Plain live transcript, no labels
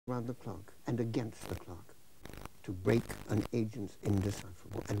round the clock and against the clock to break an agent's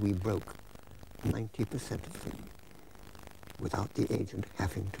indecipherable, and we broke 90% of them without the agent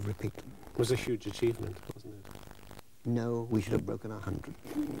having to repeat them. It was a huge achievement, wasn't it? No, we should have broken 100.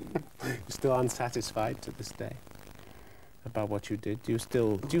 You're still unsatisfied to this day about what you did? Do you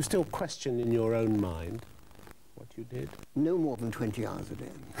still question in your own mind what you did? No more than 20 hours a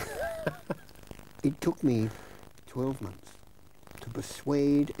day. It took me 12 months to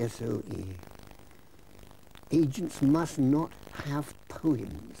persuade SOE agents must not have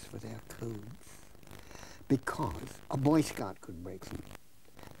poems for their codes because a Boy Scout could break them.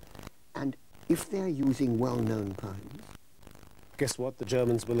 And if they're using well-known poems, guess what? The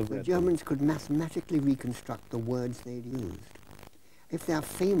Germans will have read the Germans could mathematically reconstruct the words they'd used. If they're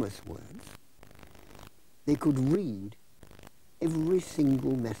famous words, they could read every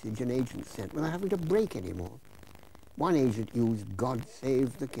single message an agent sent without having to break anymore. One agent used "God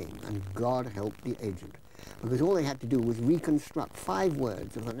save the King" and "God help the agent," because all they had to do was reconstruct 5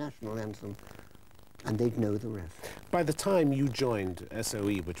 words of the national anthem and they'd know the rest. By the time you joined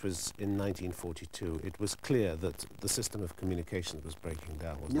SOE, which was in 1942, it was clear that the system of communications was breaking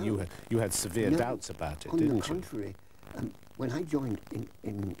down, wasn't it? You had severe doubts about it, didn't you? On the contrary, when I joined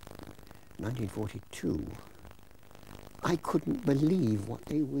in 1942, I couldn't believe what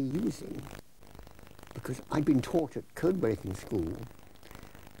they were using, because I'd been taught at code-breaking school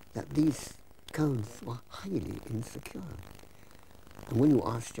that these codes were highly insecure. And when you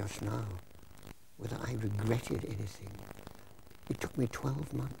asked just now whether I regretted anything, it took me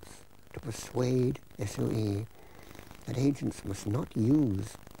 12 months to persuade SOE that agents must not use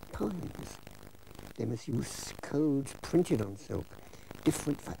poems. They must use codes printed on silk,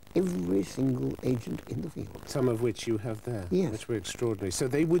 different for every single agent in the field. Some of which you have there, yes, which were extraordinary. So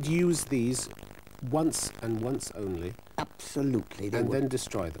they would use these once and once only. Absolutely. They and would then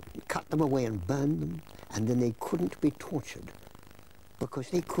destroy them. Cut them away and burn them, and then they couldn't be tortured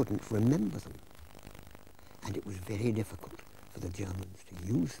because they couldn't remember them. And it was very difficult for the Germans to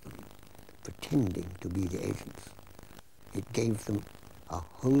use them, pretending to be the agents. It gave them a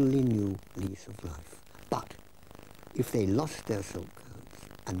wholly new lease of life. But if they lost their silk codes,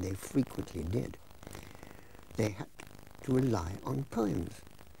 and they frequently did, they had to rely on poems.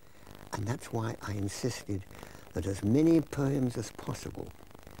 And that's why I insisted that as many poems as possible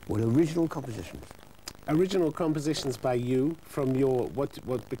were original compositions. Original compositions by you from your,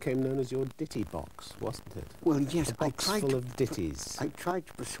 what became known as your ditty box, wasn't it? Well, yes, a box full of ditties. I tried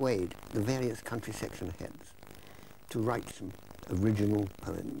to persuade the various country section heads to write some original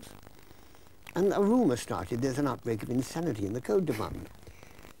poems. And a rumour started there's an outbreak of insanity in the code department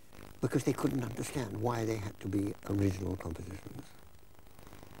because they couldn't understand why they had to be original compositions.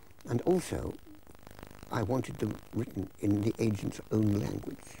 And also, I wanted them written in the agent's own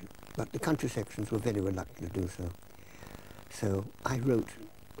language, but the country sections were very reluctant to do so. So I wrote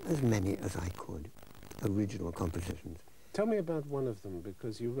as many as I could, original compositions. Tell me about one of them,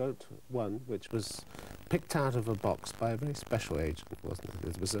 because you wrote one which was picked out of a box by a very special agent, wasn't it?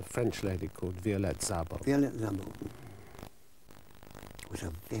 It was a French lady called Violette Zabot. Violette Zabot was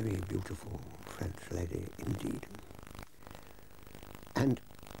a very beautiful French lady indeed. And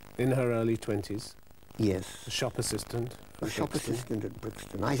in her early 20s? Yes. A shop assistant? A shop assistant at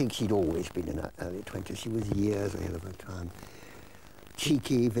Brixton. I think she'd always been in her early 20s. She was years ahead of her time.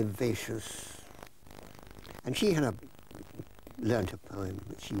 Cheeky, vivacious. And she had learnt a poem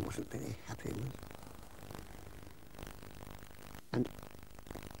that she wasn't very happy with. And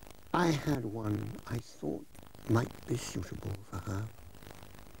I had one I thought might be suitable for her.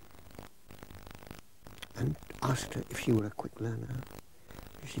 And asked her if she were a quick learner.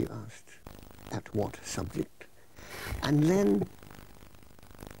 She asked at what subject. And then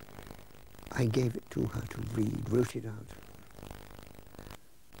I gave it to her to read, wrote it out.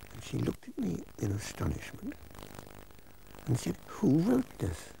 And she looked at me in astonishment and said, "Who wrote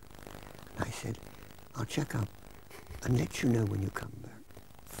this?" And I said, "I'll check up and let you know when you come back,"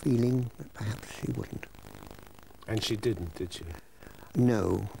 feeling that perhaps she wouldn't. And she didn't, did she?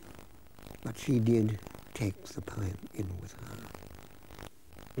 No, but she did take the poem in with her.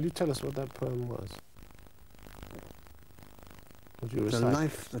 Will you tell us what that poem was? Would you recite? The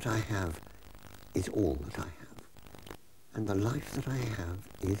life that I have is all that I have, and the life that I have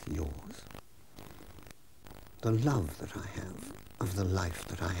is yours. The love that I have of the life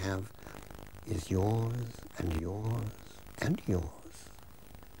that I have is yours and yours and yours.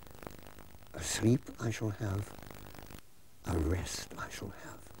 A sleep I shall have, a rest I shall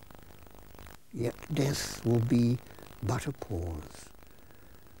have. Yet death will be but a pause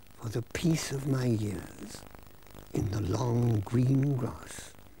for the peace of my years in the long green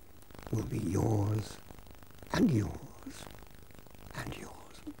grass will be yours, and yours, and yours.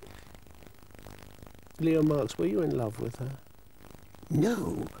 Leo Marx, were you in love with her?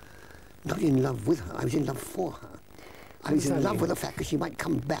 No, not in love with her. I was in love for her. I was in love with the fact that she might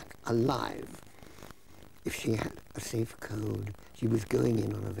come back alive. If she had a safe code, she was going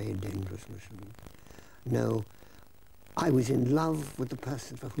in on a very dangerous mission. No, I was in love with the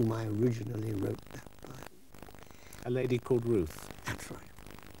person for whom I originally wrote that poem. A lady called Ruth. That's right.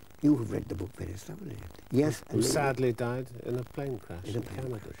 You have read the book very thoroughly. Yes, who sadly died in a plane crash in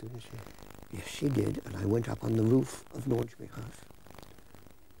Canada, didn't she? Yes, she did, and I went up on the roof of Nordsby House.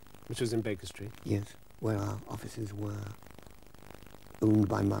 Which was in Baker Street? Yes, where our offices were, owned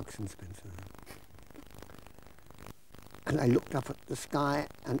by Marks and Spencer. And I looked up at the sky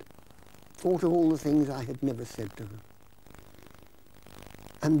and thought of all the things I had never said to her.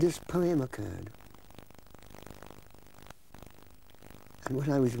 And this poem occurred. And when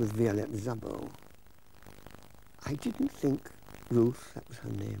I was with Violette Szabo, I didn't think Ruth, that was her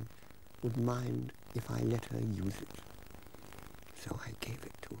name, would mind if I let her use it. So I gave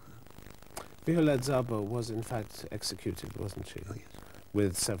it to her. Violette Szabo was in fact executed, wasn't she? Oh, yes.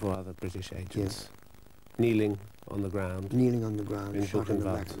 With several other British agents. Yes. Kneeling on the ground. Kneeling on the ground, in shot in the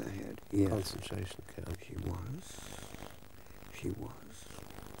back of the head. Yes. Concentration camp. She was. She was.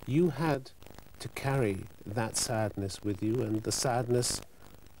 You had to carry that sadness with you, and the sadness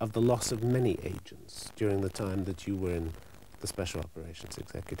of the loss of many agents during the time that you were in the Special Operations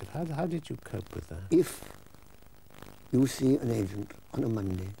Executive. How did you cope with that? If you see an agent on a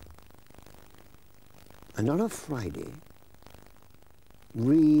Monday, and on a Friday,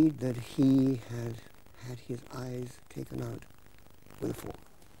 read that he had had his eyes taken out with a fork.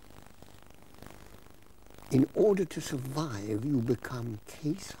 In order to survive, you become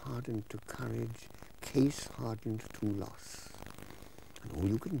case-hardened to courage, case-hardened to loss. And all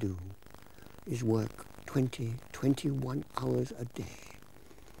you can do is work 20, 21 hours a day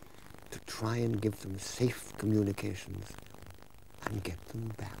to try and give them safe communications and get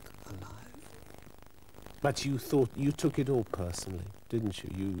them back alive. But you took it all personally, didn't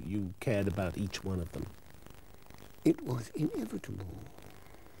you? You cared about each one of them. It was inevitable.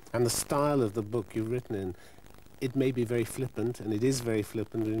 And the style of the book you've written in, it may be very flippant, and it is very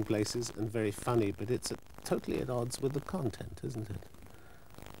flippant in places, and very funny, but it's totally at odds with the content, isn't it?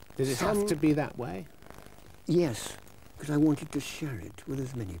 Did it have to be that way? Yes, because I wanted to share it with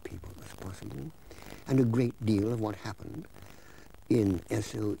as many people as possible. And a great deal of what happened in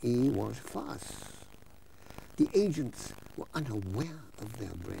SOE was farce. The agents were unaware of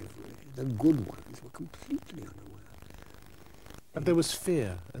their bravery. The good ones were completely unaware. But there was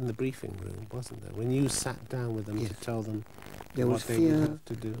fear in the briefing room, wasn't there? When you sat down with them to tell them what they would have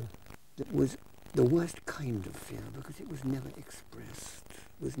to do. That was the worst kind of fear because it was never expressed,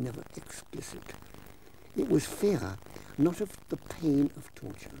 was never explicit. It was fear not of the pain of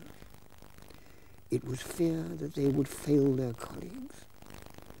torture. It was fear that they would fail their colleagues.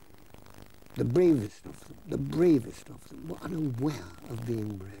 The bravest of them were unaware of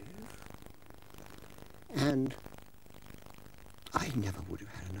being brave. And I never would have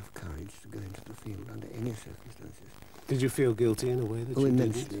had enough courage to go into the field under any circumstances. Did you feel guilty in a way that you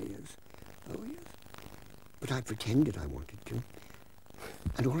immensely, didn't? yes. Oh, yes. But I pretended I wanted to.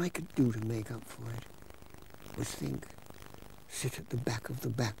 And all I could do to make up for it was think, sit at the back of the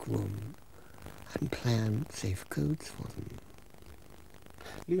back room and plan safe codes for them.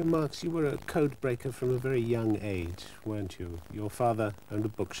 Leo Marx, you were a code breaker from a very young age, weren't you? Your father owned a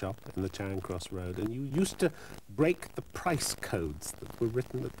bookshop in the Charing Cross Road, and you used to break the price codes that were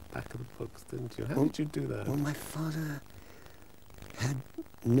written at the back of the books, didn't you? How did you do that? Well, my father had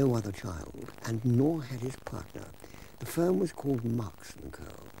no other child, and nor had his partner. The firm was called Marx & Co.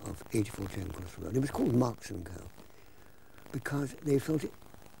 of 84 Charing Cross Road. It was called Marx & Co. because they felt it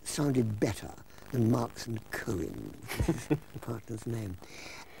sounded better than Marx & Cohen, which is his partner's name.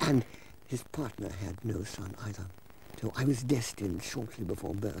 And his partner had no son either. So I was destined shortly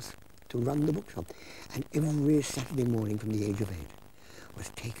before birth to run the bookshop. And every Saturday morning from the age of 8 was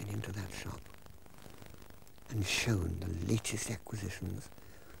taken into that shop and shown the latest acquisitions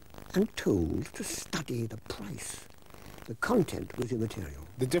and told to study the price. The content was immaterial.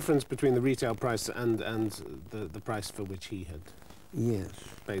 The difference between the retail price and the price for which he had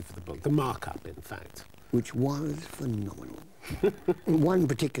paid for the book. The markup, in fact. Which was phenomenal. One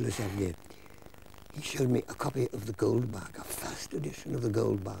particular Saturday, he showed me a copy of the Goldbug, a first edition of the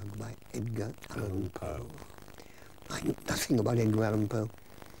Goldbug by Edgar Allan Poe. I knew nothing about Edgar Allan Poe.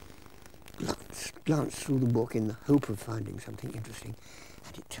 Glanced through the book in the hope of finding something interesting,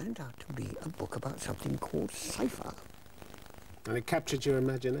 and it turned out to be a book about something called cipher. And it captured your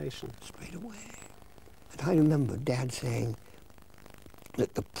imagination. Straight away. And I remember Dad saying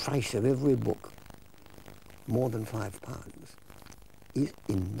that the price of every book, more than £5, is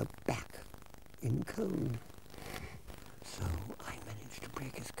in the back, in code. So I managed to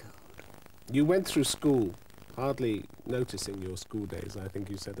break his code. You went through school hardly noticing your school days, I think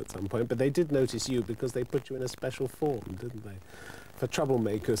you said at some point, but they did notice you because they put you in a special form, didn't they? For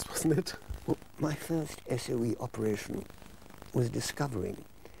troublemakers, wasn't it? Well, my first SOE operation was discovering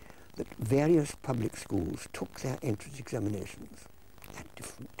that various public schools took their entrance examinations at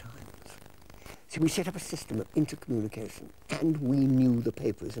different times. So we set up a system of intercommunication, and we knew the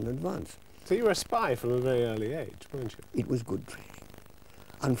papers in advance. So you were a spy from a very early age, weren't you? It was good training.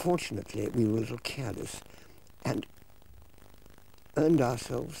 Unfortunately, we were a little careless and earned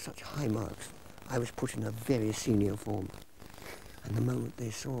ourselves such high marks. I was put in a very senior form. And the moment they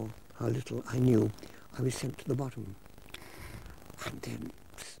saw how little I knew, I was sent to the bottom. And then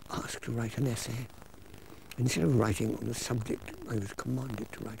asked to write an essay. Instead of writing on the subject I was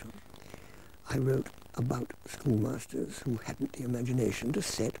commanded to write on, I wrote about schoolmasters who hadn't the imagination to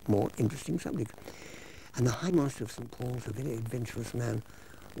set more interesting subjects. And the High Master of St. Paul's, a very adventurous man,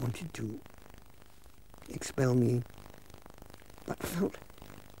 wanted to expel me, but felt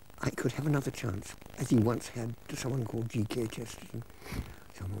I could have another chance, as he once had to someone called G.K. Chesterton.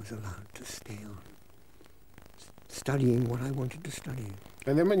 So I was allowed to stay on, studying what I wanted to study.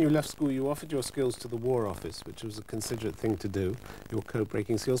 And then when you left school, you offered your skills to the War Office, which was a considerate thing to do, your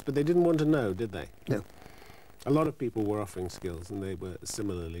code-breaking skills, but they didn't want to know, did they? No. A lot of people were offering skills, and they were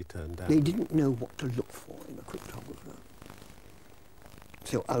similarly turned down. They didn't know what to look for in a cryptographer.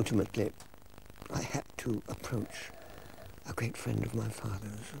 So ultimately, I had to approach a great friend of my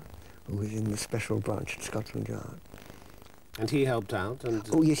father's, who was in the special branch at Scotland Yard. And he helped out? And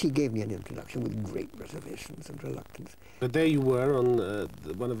oh, yes, he gave me an introduction with great reservations and reluctance. But there you were on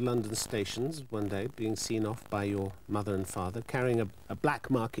one of London's stations one day, being seen off by your mother and father, carrying a black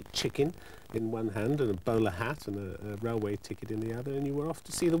market chicken in one hand and a bowler hat and a railway ticket in the other, and you were off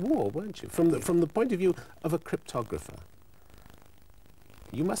to see the war, weren't you? From the point of view of a cryptographer,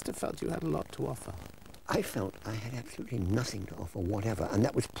 you must have felt you had a lot to offer. I felt I had absolutely nothing to offer whatever, and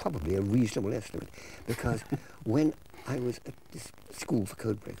that was probably a reasonable estimate, because when I was at this school for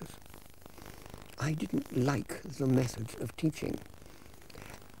code breakers, I didn't like the methods of teaching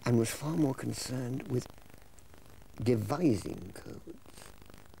and was far more concerned with devising codes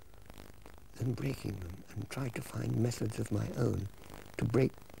than breaking them, and tried to find methods of my own to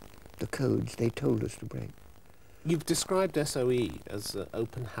break the codes they told us to break. You've described SOE as an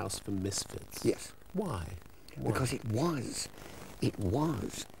open house for misfits. Yes. Why? Because it was.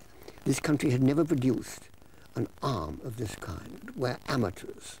 This country had never produced an arm of this kind where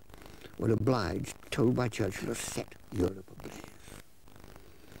amateurs were obliged, told by Churchill, to set Europe ablaze.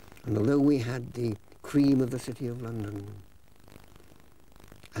 And although we had the cream of the City of London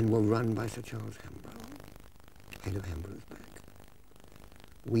and were run by Sir Charles Hambrough, head of Hambrough's Bank,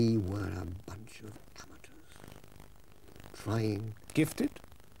 we were a bunch of amateurs trying... Gifted?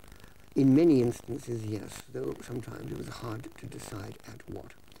 In many instances, yes, though sometimes it was hard to decide at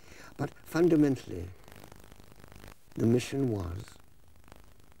what. But fundamentally, the mission was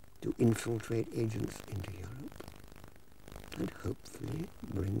to infiltrate agents into Europe and hopefully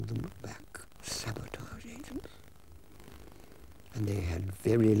bring them back, sabotage agents. And they had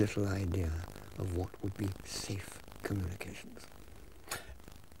very little idea of what would be safe communications.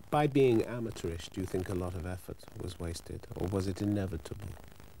 By being amateurish, do you think a lot of effort was wasted, or was it inevitable,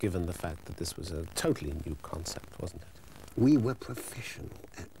 given the fact that this was a totally new concept, wasn't it? We were professional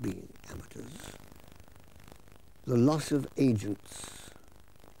at being amateurs. The loss of agents,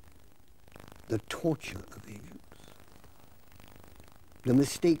 the torture of agents, the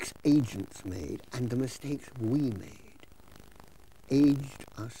mistakes agents made and the mistakes we made aged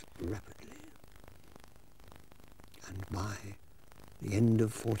us rapidly. And by the end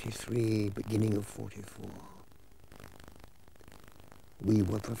of 43, beginning of 44, we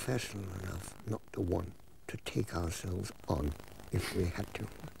were professional enough not to want to take ourselves on if we had to.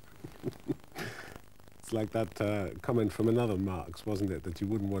 It's like that comment from another Marx, wasn't it, that you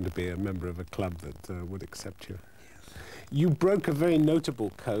wouldn't want to be a member of a club that would accept you. Yes. You broke a very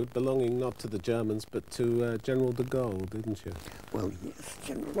notable code belonging not to the Germans but to General de Gaulle, didn't you? Well, yes,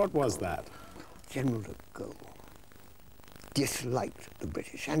 General What de was Gaulle. that? General de Gaulle disliked the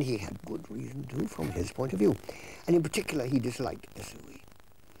British, and he had good reason to from his point of view. And in particular, he disliked SOE.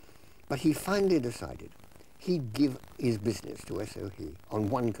 But he finally decided he'd give his business to SOE on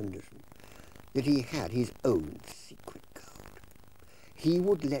one condition, that he had his own secret code. He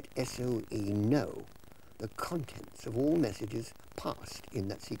would let SOE know the contents of all messages passed in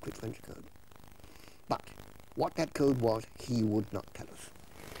that secret French code. But what that code was, he would not tell us.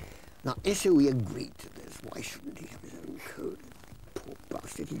 Now, SOE agreed to this. Why shouldn't he have his own code? Poor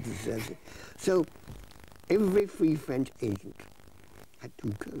bastard, he deserves it. So, every Free French agent had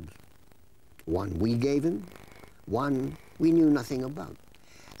two codes. One we gave him, one we knew nothing about.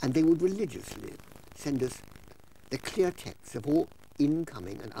 And they would religiously send us the clear text of all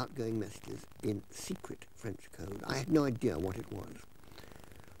incoming and outgoing messages in secret French code. I had no idea what it was.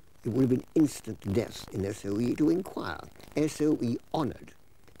 It would have been instant death in SOE to inquire. SOE honoured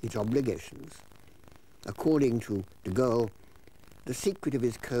its obligations. According to de Gaulle, the secret of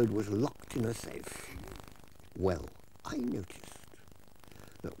his code was locked in a safe. Well, I noticed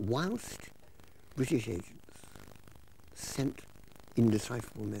that whilst British agents sent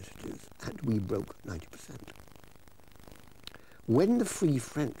indecipherable messages, and we broke 90%, when the Free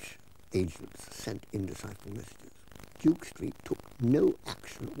French agents sent indecipherable messages, Duke Street took no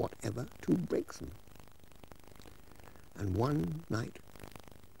action whatever to break them. And one night,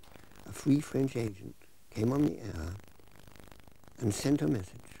 a Free French agent came on the air and sent a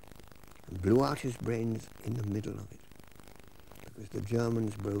message and blew out his brains in the middle of it because the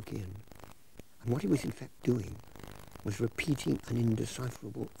Germans broke in. And what he was in fact doing was repeating an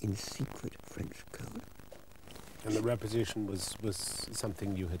indecipherable in secret French code. And the repetition was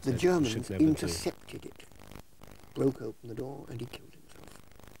something you had The said Germans should never intercepted it, broke open the door, and he killed himself.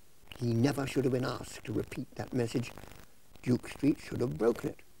 He never should have been asked to repeat that message. Duke Street should have broken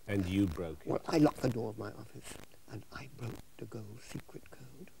it. And you broke it. Well, I locked the door of my office, and I broke de Gaulle's secret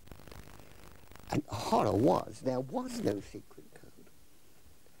code. And horror was, there was no secret code.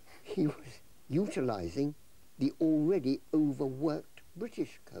 He was utilizing the already overworked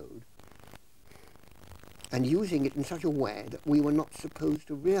British code and using it in such a way that we were not supposed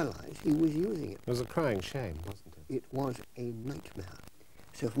to realize he was using it. It was a crying shame, wasn't it? It was a nightmare.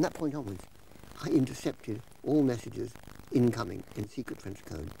 So from that point onwards, I intercepted all messages incoming in secret French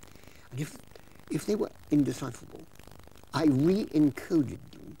code. And if they were indecipherable, I re-encoded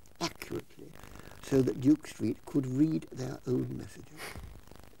them accurately so that Duke Street could read their own messages.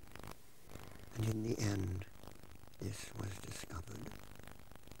 And in the end, this was discovered.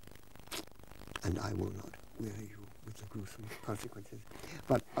 And I will not weary you with the gruesome consequences.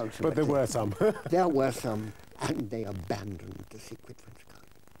 But ultimately... But there were some. There were some, and they abandoned the secret French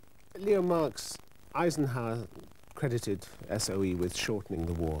code. Leo Marx, Eisenhower credited SOE with shortening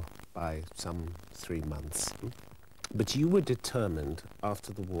the war by some 3 months. But you were determined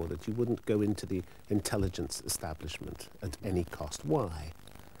after the war that you wouldn't go into the intelligence establishment at any cost. Why?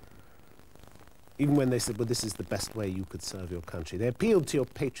 Even when they said, well, this is the best way you could serve your country. They appealed to your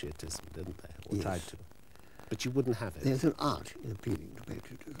patriotism, didn't they? Or Yes. tried to. But you wouldn't have it. There's an art in appealing to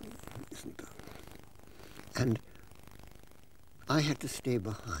patriotism, isn't there? And I had to stay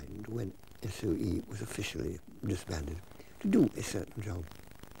behind when SOE was officially disbanded to do a certain job.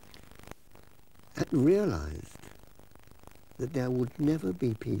 And realized that there would never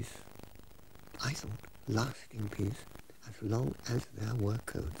be peace, I thought, lasting peace, as long as there were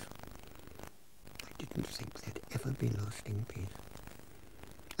codes. I didn't think there'd ever be lasting peace.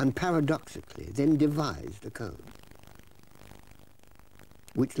 And paradoxically, then devised a code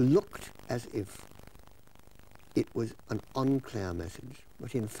which looked as if it was an enclair message,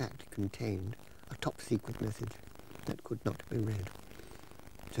 but in fact contained a top-secret message that could not be read,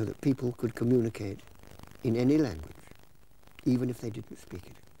 so that people could communicate in any language, even if they didn't speak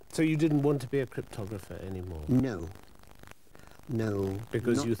it. So you didn't want to be a cryptographer anymore? No. No.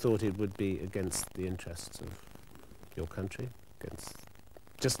 Because you thought it would be against the interests of your country?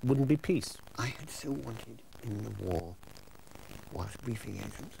 Just wouldn't be peace? I had so wanted in the war, whilst briefing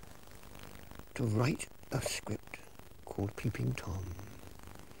agents, to write a script called Peeping Tom.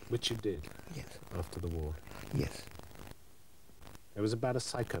 Which you did? Yes. After the war? Yes. It was about a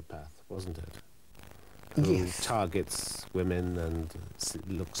psychopath, wasn't it? Yes. Who targets women and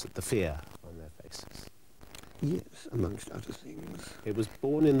looks at the fear on their faces. Yes, amongst other things. It was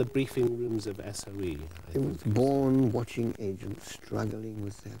born in the briefing rooms of SOE. It was born watching agents struggling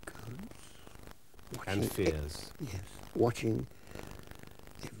with their codes. And fears. Yes. Watching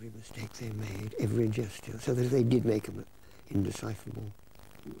every mistake they made, every gesture, so that if they did make them indecipherable,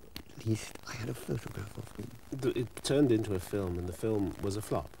 at least I had a photograph of them. It turned into a film, and the film was a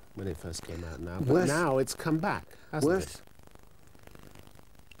flop when it first came out now. But Worse- now it's come back, hasn't Worse, it?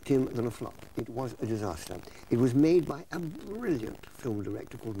 Tim, than a flop. It was a disaster. It was made by a brilliant film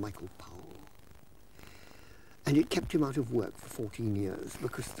director called Michael Powell. And it kept him out of work for 14 years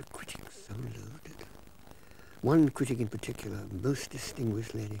because the critics so loathed it. One critic in particular, a most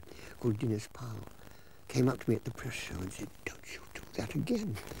distinguished lady called Dennis Powell, came up to me at the press show and said, "Don't you do that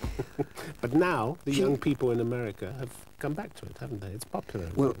again." But now the young people in America have come back to it, haven't they? It's popular.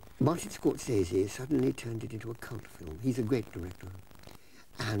 Well, Martin Scorsese suddenly turned it into a cult film. He's a great director.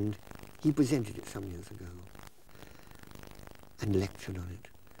 And he presented it some years ago and lectured on it.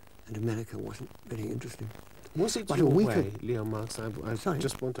 And America wasn't very interested. Was it But your a week way, Leo Marx? I Sorry.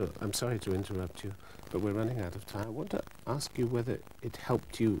 just want to, I'm sorry to interrupt you, but we're running out of time. I want to ask you whether it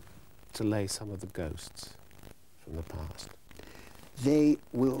helped you to lay some of the ghosts from the past. They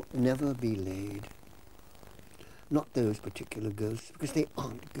will never be laid. Not those particular ghosts, because they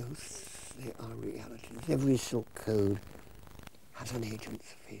aren't ghosts. They are realities. Every silk code has an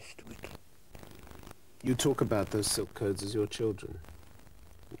agent's face to it. You talk about those silk codes as your children.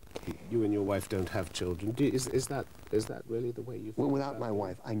 You and your wife don't have children. Is that really the way you feel? Well, without my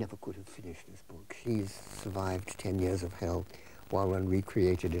wife, I never could have finished this book. She's survived 10 years of hell while one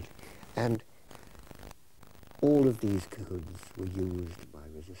recreated it. And all of these codes were used by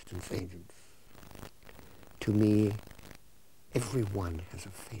resistance agents. To me, every one has a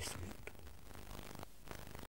face on it.